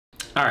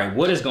All right,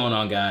 what is going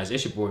on, guys?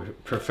 It's your boy,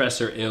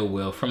 Professor Ill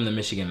Will from the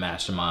Michigan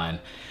Mastermind.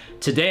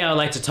 Today, I'd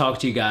like to talk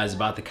to you guys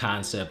about the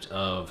concept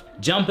of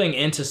jumping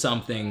into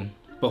something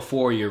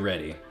before you're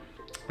ready.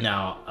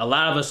 Now, a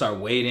lot of us are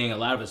waiting, a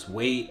lot of us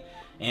wait,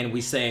 and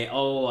we say,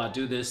 oh, I'll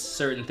do this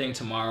certain thing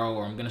tomorrow,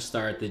 or I'm gonna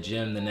start the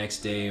gym the next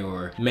day,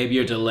 or maybe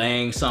you're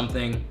delaying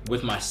something.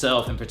 With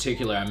myself in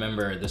particular, I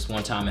remember this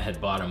one time I had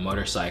bought a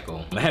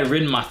motorcycle. I had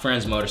ridden my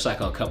friend's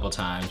motorcycle a couple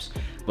times,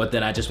 but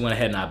then I just went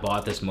ahead and I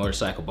bought this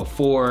motorcycle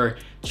before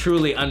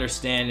truly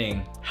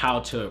understanding how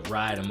to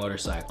ride a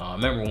motorcycle. I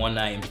remember one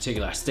night in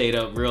particular, I stayed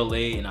up real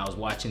late and I was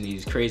watching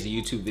these crazy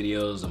YouTube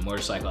videos of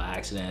motorcycle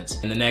accidents.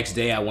 And the next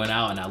day I went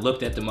out and I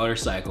looked at the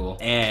motorcycle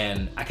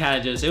and I kind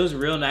of just, it was a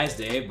real nice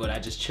day, but I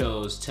just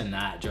chose to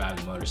not drive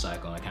the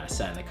motorcycle. And I kind of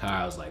sat in the car.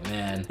 I was like,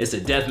 man, it's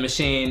a death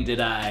machine. Did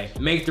I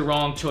make the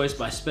wrong choice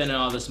by spending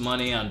all this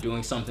money on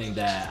doing something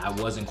that I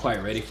wasn't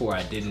quite ready for?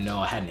 I didn't know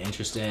I had an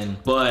interest in,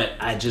 but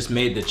I just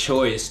made the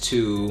choice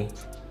to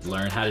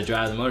learn how to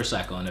drive the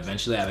motorcycle, and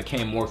eventually I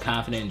became more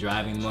confident in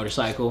driving the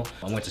motorcycle.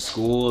 I went to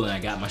school and I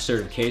got my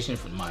certification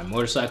for my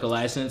motorcycle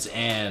license,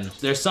 and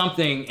there's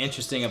something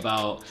interesting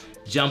about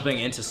jumping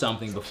into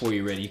something before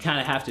you're ready. You kind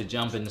of have to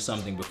jump into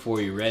something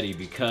before you're ready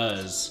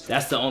because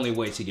that's the only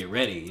way to get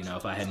ready. You know,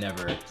 if I had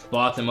never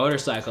bought the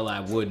motorcycle,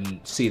 I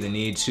wouldn't see the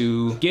need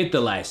to get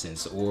the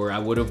license, or I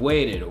would have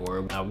waited,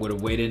 or I would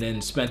have waited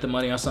and spent the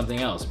money on something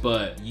else.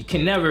 But you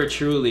can never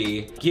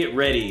truly get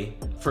ready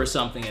for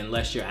something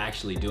unless you're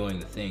actually doing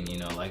the thing. You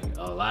know, like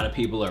a lot of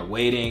people are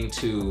waiting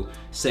to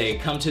say,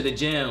 come to the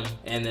gym,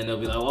 and then they'll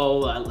be like, oh,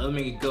 let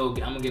me go,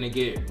 I'm gonna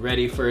get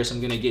ready first,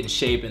 I'm gonna get in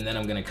shape, and then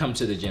I'm gonna come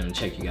to the gym and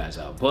check you guys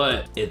out.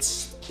 But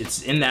it's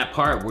in that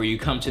part where you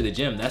come to the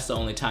gym, that's the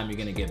only time you're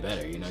gonna get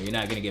better. You know, you're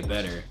not gonna get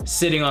better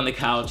sitting on the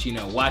couch, you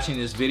know, watching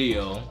this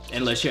video,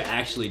 unless you're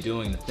actually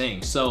doing the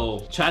thing.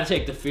 So try to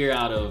take the fear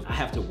out of, I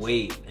have to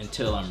wait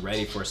until I'm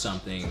ready for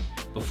something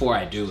before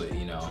I do it,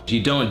 you know.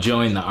 You don't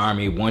join the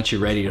army once you're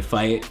ready to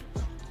fight.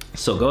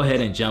 So go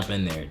ahead and jump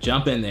in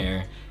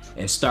there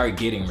and start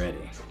getting ready.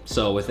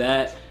 So with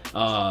that,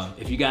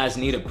 if you guys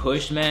need a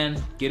push,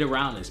 man, get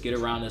around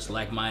this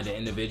like-minded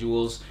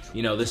individuals.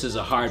 You know, this is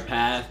a hard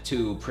path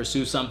to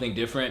pursue something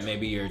different.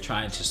 Maybe you're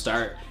trying to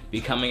start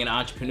becoming an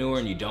entrepreneur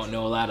and you don't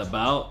know a lot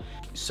about.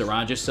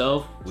 Surround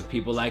yourself with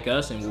people like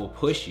us and we'll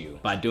push you.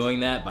 By doing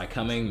that, by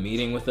coming,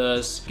 meeting with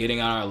us,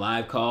 getting on our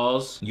live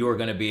calls, you are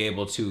gonna be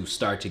able to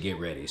start to get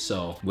ready.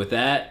 So with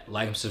that,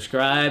 like and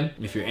subscribe.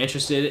 If you're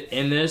interested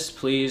in this,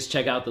 please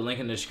check out the link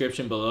in the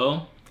description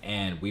below,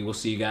 and we will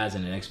see you guys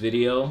in the next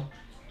video.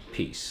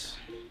 Peace.